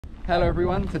Hello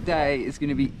everyone, today is going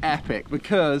to be epic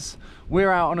because we're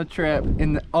out on a trip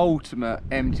in the ultimate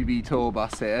MTB tour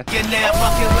bus here.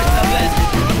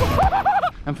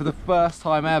 And for the first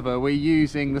time ever, we're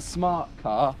using the smart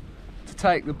car to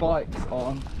take the bikes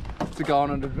on to go on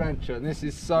an adventure. And this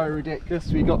is so ridiculous.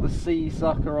 We've got the sea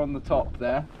sucker on the top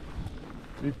there.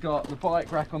 We've got the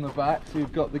bike rack on the back, so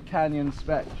we've got the Canyon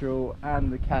Spectral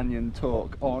and the Canyon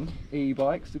Torque on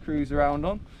e-bikes to cruise around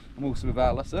on. I'm also with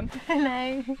Alison.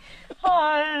 Hello.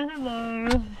 Hi,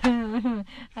 hello.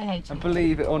 I hate you. And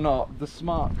believe it or not, the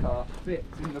smart car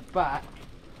fits in the back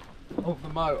of the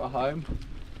motorhome.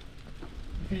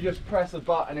 If you just press a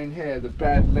button in here, the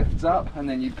bed lifts up and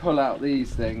then you pull out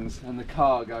these things and the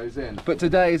car goes in. But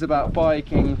today is about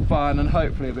biking, fun and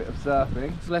hopefully a bit of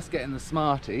surfing. So let's get in the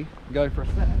Smarty and go for a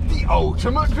set. The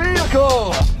ultimate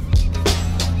vehicle!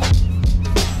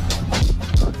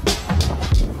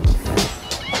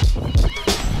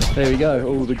 There we go,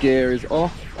 all the gear is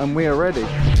off and we are ready.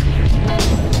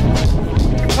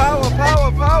 Power,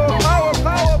 power, power, power,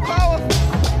 power, power!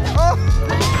 Oh.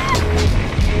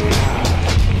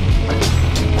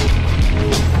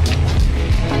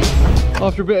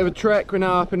 After a bit of a trek, we're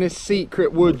now up in this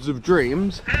secret woods of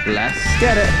dreams. Let's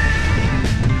get it!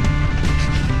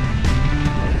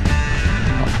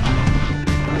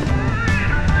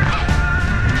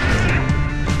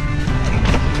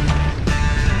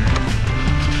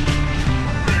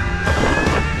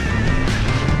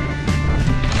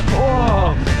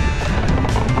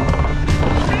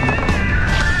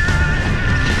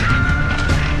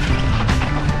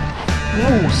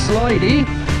 Slidey.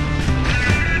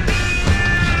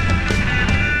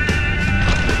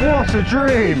 What a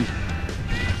dream.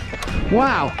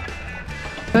 Wow.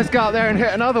 Let's go out there and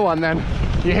hit another one then.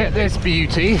 You hit this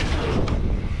beauty.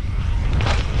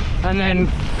 And then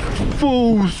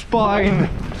full spine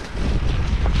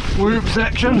whoop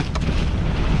section.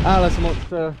 Alison wants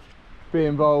to be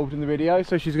involved in the video,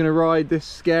 so she's going to ride this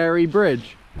scary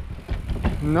bridge.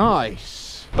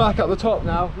 Nice. Back up the top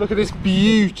now. Look at this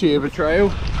beauty of a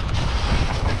trail.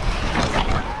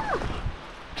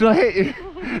 Did I hit you?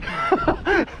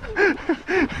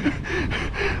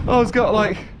 I was got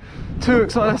like too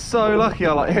excited. So lucky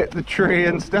I like hit the tree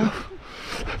and stuff.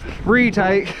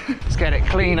 Retake. Let's get it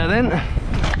cleaner then.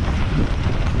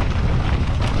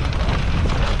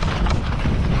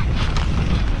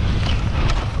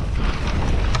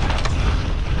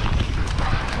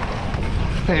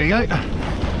 There we go.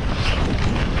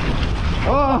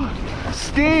 Oh,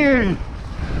 skiing!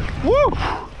 Woo!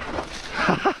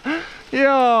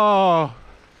 Yo!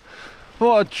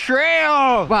 What a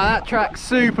trail! Wow, that track's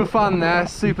super fun there,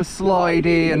 super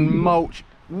slidey and mulch.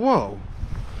 Whoa!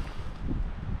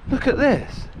 Look at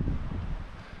this.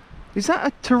 Is that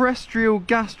a terrestrial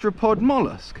gastropod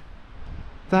mollusk?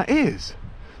 That is.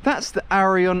 That's the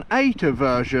Arionata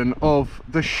version of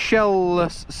the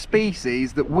shellless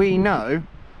species that we know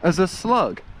as a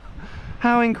slug.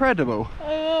 How incredible.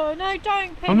 Oh, no,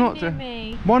 don't pin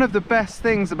me. One of the best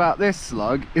things about this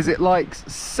slug is it likes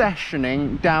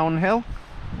sessioning downhill.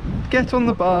 Get on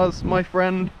the bars, my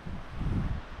friend.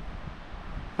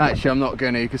 Actually, I'm not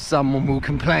going to, because someone will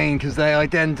complain because they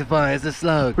identify as a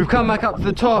slug. We've come back up to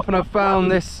the top and I've found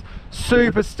this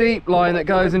super steep line that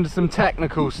goes into some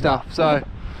technical stuff. So I'm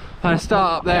going to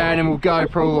start up there and then we'll go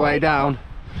all the way down.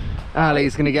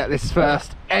 Ali's going to get this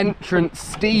first entrance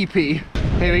steepy.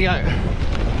 Here we go.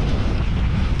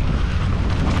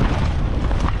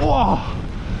 Whoa,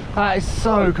 that is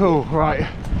so cool. Right,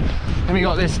 and we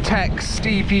got this tech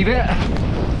steepy bit.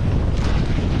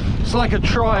 It's like a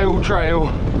trial trail.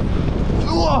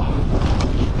 Whoa,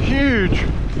 huge.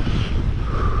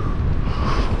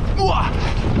 Whoa.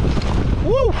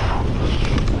 Woo.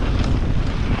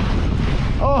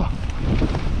 Oh.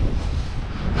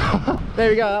 There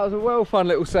we go, that was a well fun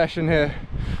little session here.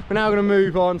 We're now going to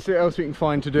move on, see what else we can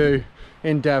find to do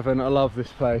in Devon. I love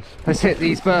this place. Let's hit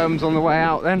these berms on the way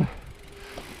out then.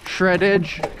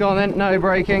 Shreddage, go on then, no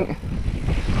braking.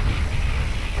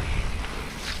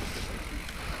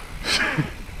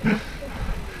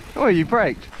 Oh, you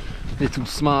braked. Little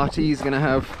Smarty's going to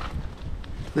have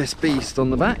this beast on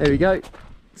the back. There we go.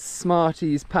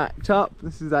 Smarty's packed up.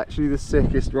 This is actually the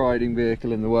sickest riding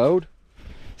vehicle in the world.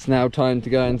 It's now time to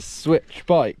go and switch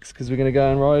bikes because we're going to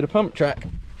go and ride a pump track.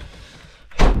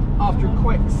 After a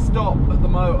quick stop at the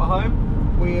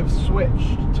motorhome, we have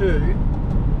switched to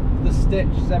the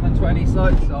Stitch 720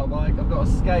 slopestyle bike. I've got a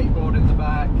skateboard in the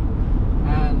back,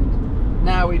 and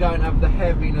now we don't have the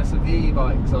heaviness of the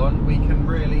e-bikes on. We can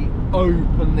really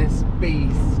open this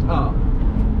beast up.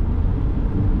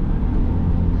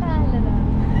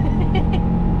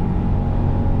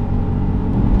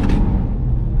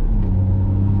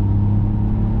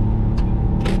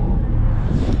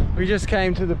 We just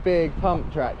came to the big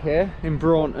pump track here in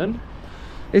Braunton.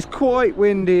 It's quite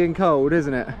windy and cold,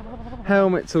 isn't it?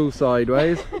 Helmets all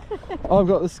sideways. I've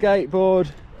got the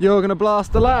skateboard. You're gonna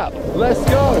blast the lap. Let's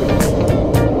go!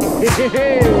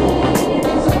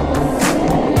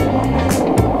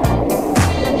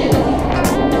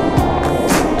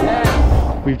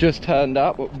 We've just turned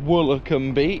up at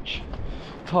Woolacombe Beach.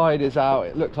 Tide is out.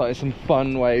 It looked like there's some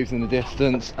fun waves in the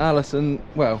distance. Alison,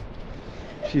 well,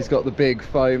 she's got the big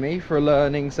foamy for a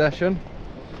learning session.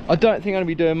 I don't think I'm going to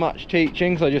be doing much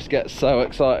teaching because I just get so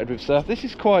excited with surf. This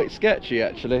is quite sketchy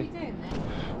actually.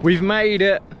 We've made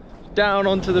it down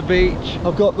onto the beach.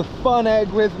 I've got the fun egg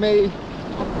with me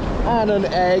and an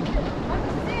egg.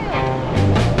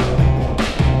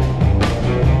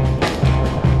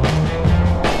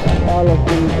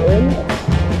 Alison's in.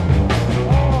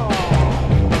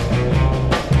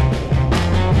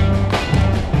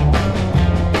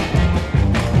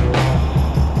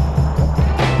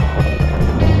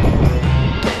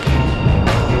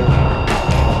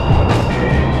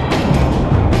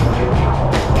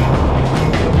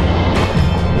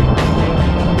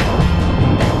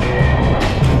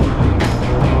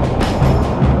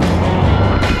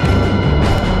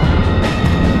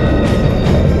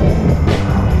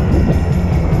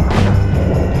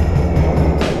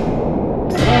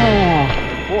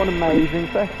 What an amazing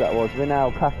fest that was. We're now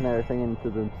packing everything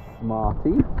into the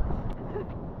Smartie.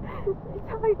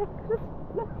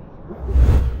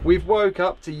 We've woke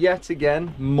up to yet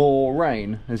again more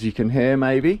rain, as you can hear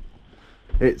maybe.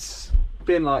 It's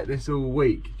been like this all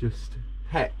week, just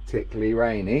hectically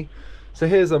rainy. So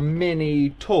here's a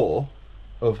mini tour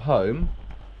of home.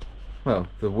 Well,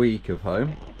 the week of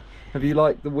home. Have you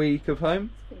liked the week of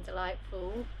home? It's been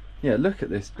delightful. Yeah, look at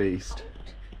this beast.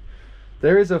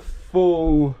 There is a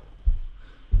full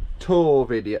tour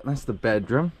video. That's the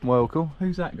bedroom. Welcome.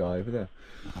 Who's that guy over there?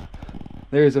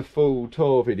 There is a full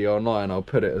tour video online. I'll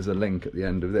put it as a link at the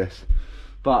end of this.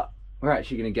 But we're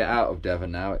actually going to get out of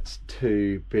Devon now. It's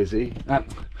too busy.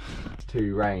 It's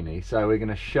too rainy. So we're going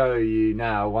to show you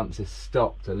now, once it's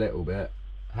stopped a little bit,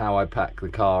 how I pack the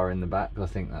car in the back. I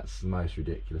think that's the most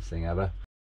ridiculous thing ever.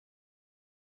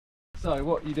 So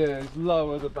what you do is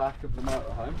lower the back of the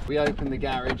motorhome. We open the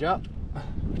garage up,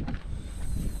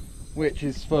 which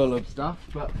is full of stuff,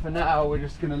 but for now we're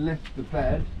just going to lift the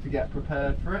bed to get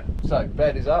prepared for it. So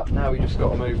bed is up, now we just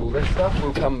got to move all this stuff.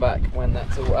 We'll come back when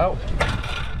that's all out.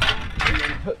 And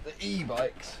then put the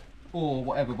e-bikes, or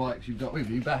whatever bikes you've got with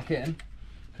you, back in,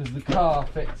 because the car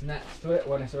fits next to it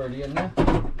when it's already in there.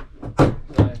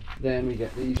 So then we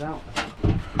get these out.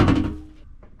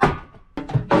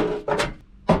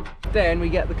 Then we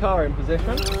get the car in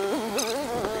position.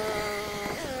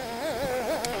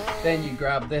 Then you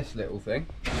grab this little thing,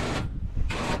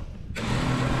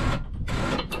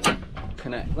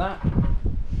 connect that.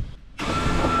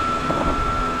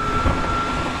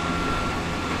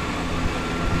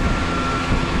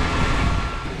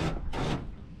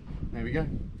 There we go.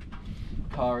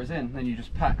 Car is in, then you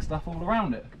just pack stuff all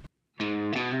around it.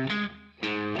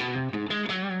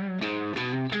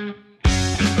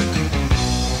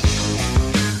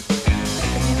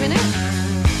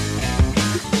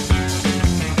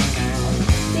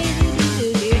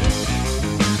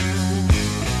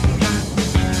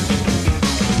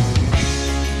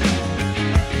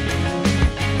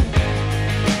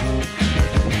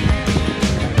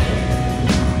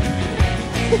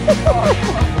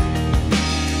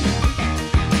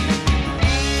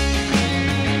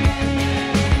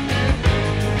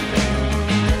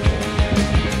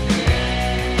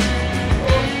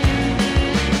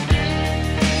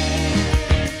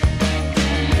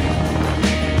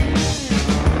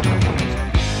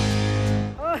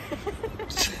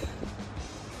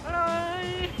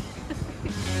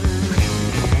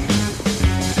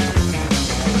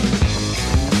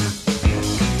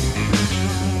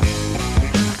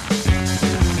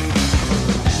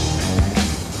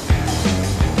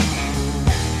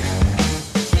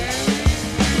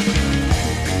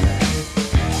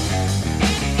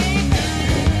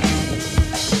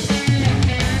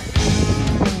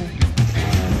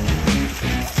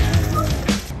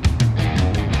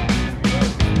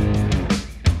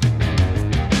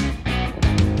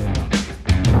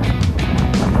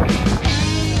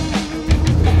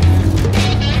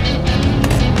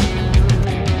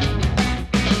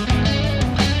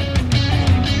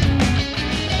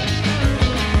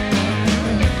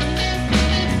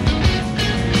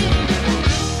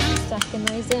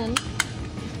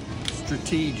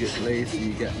 Strategically, so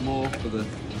you get more for the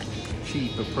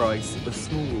cheaper price of the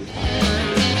small.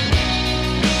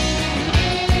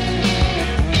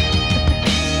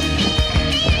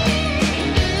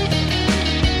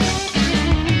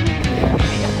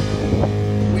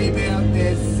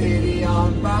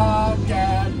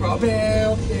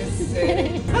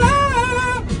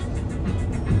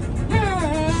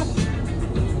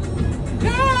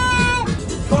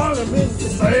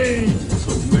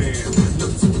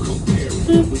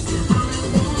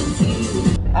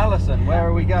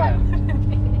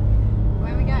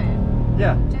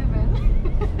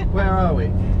 Where are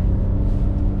we?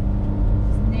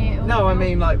 No, I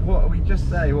mean, like, what are we? Just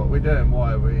say what we're doing.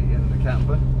 Why are we in the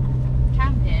camper?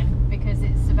 Camping because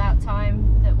it's about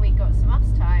time that we got some us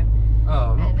time.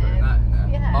 Oh, I'm not putting that in there.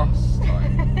 Yeah. Us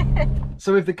time.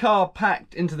 So with the car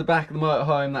packed into the back of the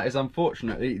motorhome, that is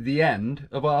unfortunately the end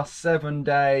of our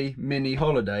 7-day mini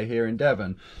holiday here in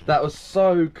Devon. That was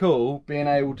so cool being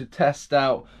able to test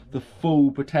out the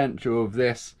full potential of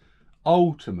this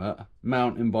ultimate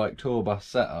mountain bike tour bus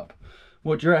setup.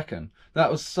 What do you reckon?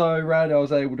 That was so rad. I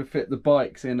was able to fit the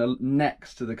bikes in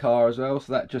next to the car as well,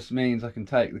 so that just means I can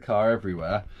take the car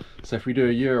everywhere. So if we do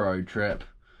a Euro trip,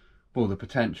 well, the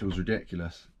potential's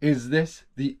ridiculous. Is this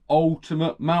the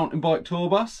ultimate mountain bike tour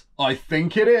bus? I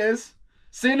think it is.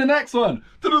 See you in the next one.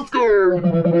 Let's go.